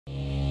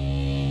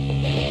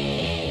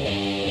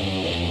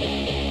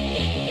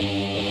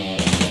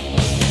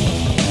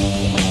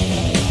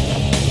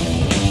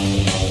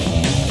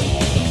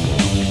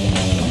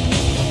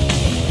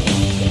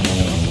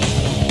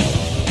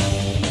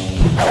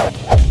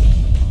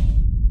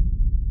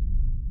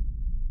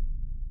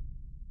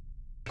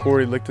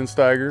Kory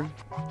Lichtensteiger.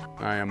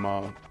 I am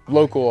a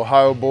local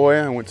Ohio boy.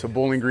 I went to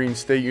Bowling Green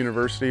State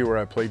University where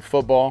I played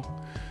football.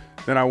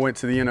 Then I went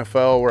to the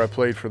NFL where I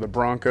played for the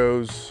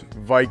Broncos,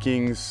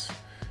 Vikings,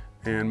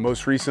 and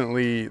most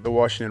recently the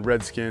Washington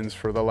Redskins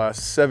for the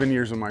last 7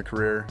 years of my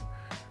career.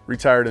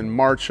 Retired in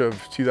March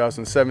of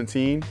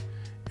 2017,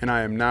 and I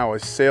am now a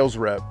sales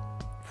rep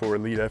for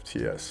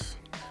elitefts.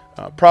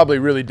 Probably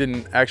really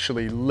didn't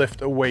actually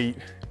lift a weight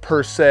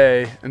per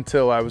se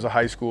until I was a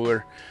high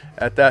schooler.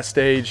 At that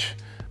stage,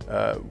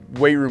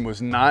 weight room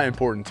was not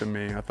important to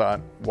me. I thought,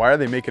 why are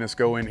they making us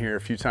go in here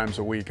a few times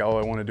a week? All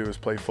I want to do is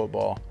play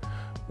football.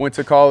 Went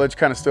to college,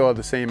 kind of still had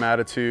the same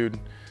attitude.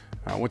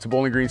 Went to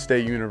Bowling Green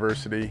State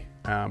University.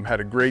 Had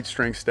a great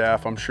strength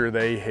staff. I'm sure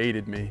they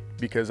hated me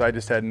because I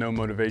just had no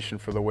motivation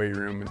for the weight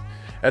room. And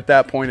at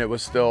that point, it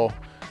was still,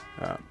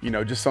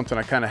 just something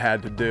I kind of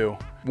had to do.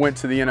 Went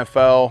to the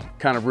NFL,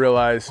 kind of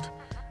realized,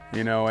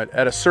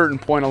 at a certain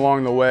point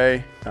along the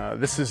way,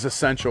 this is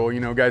essential.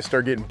 Guys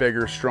start getting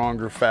bigger,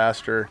 stronger,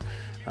 faster.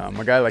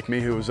 A guy like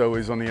me who was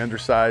always on the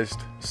undersized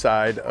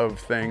side of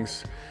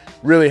things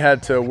really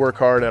had to work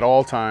hard at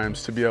all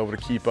times to be able to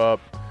keep up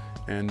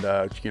and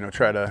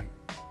try to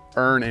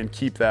earn and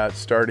keep that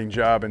starting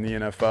job in the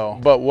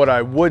NFL. But what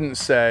I wouldn't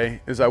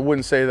say is I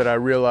wouldn't say that I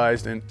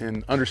realized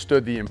and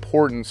understood the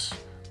importance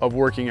of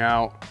working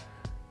out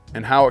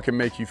and how it can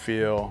make you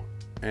feel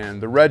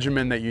and the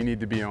regimen that you need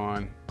to be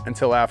on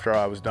until after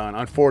I was done.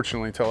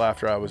 Unfortunately, until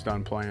after I was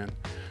done playing.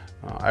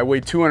 I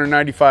weighed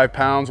 295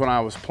 pounds when I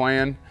was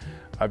playing.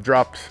 I've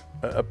dropped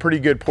a pretty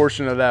good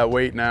portion of that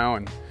weight now,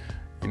 and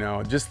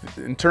just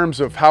in terms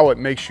of how it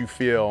makes you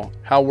feel,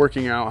 how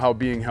working out, how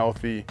being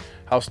healthy,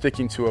 how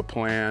sticking to a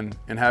plan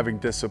and having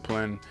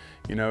discipline,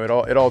 it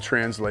all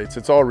translates.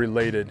 It's all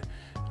related.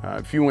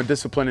 If you want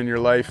discipline in your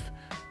life,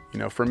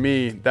 for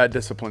me, that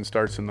discipline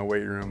starts in the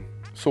weight room.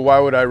 So why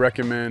would I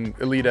recommend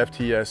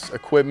elitefts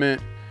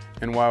equipment,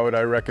 and why would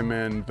I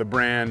recommend the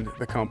brand,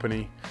 the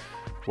company?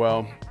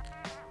 Well,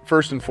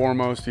 first and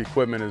foremost, the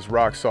equipment is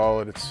rock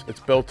solid. It's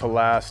built to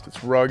last.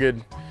 It's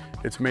rugged.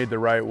 It's made the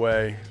right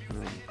way.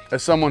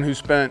 As someone who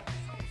spent,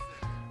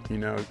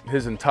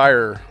 his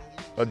entire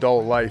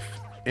adult life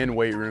in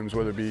weight rooms,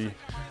 whether it be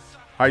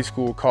high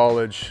school,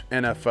 college,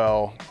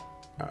 NFL,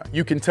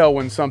 you can tell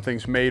when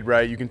something's made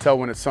right. You can tell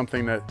when it's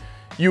something that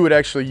you would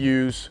actually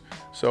use.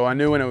 So I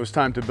knew when it was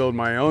time to build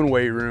my own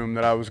weight room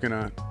that I was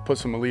gonna put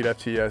some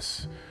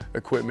elitefts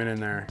equipment in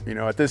there.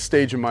 At this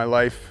stage in my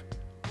life,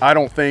 I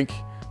don't think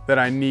that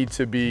I need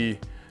to be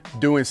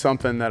doing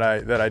something that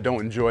I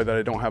don't enjoy, that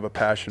I don't have a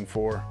passion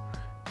for.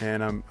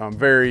 And I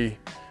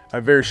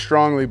very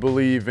strongly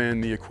believe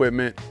in the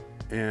equipment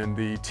and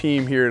the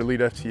team here at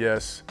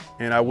elitefts,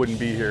 and I wouldn't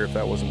be here if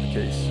that wasn't the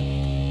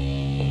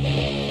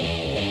case.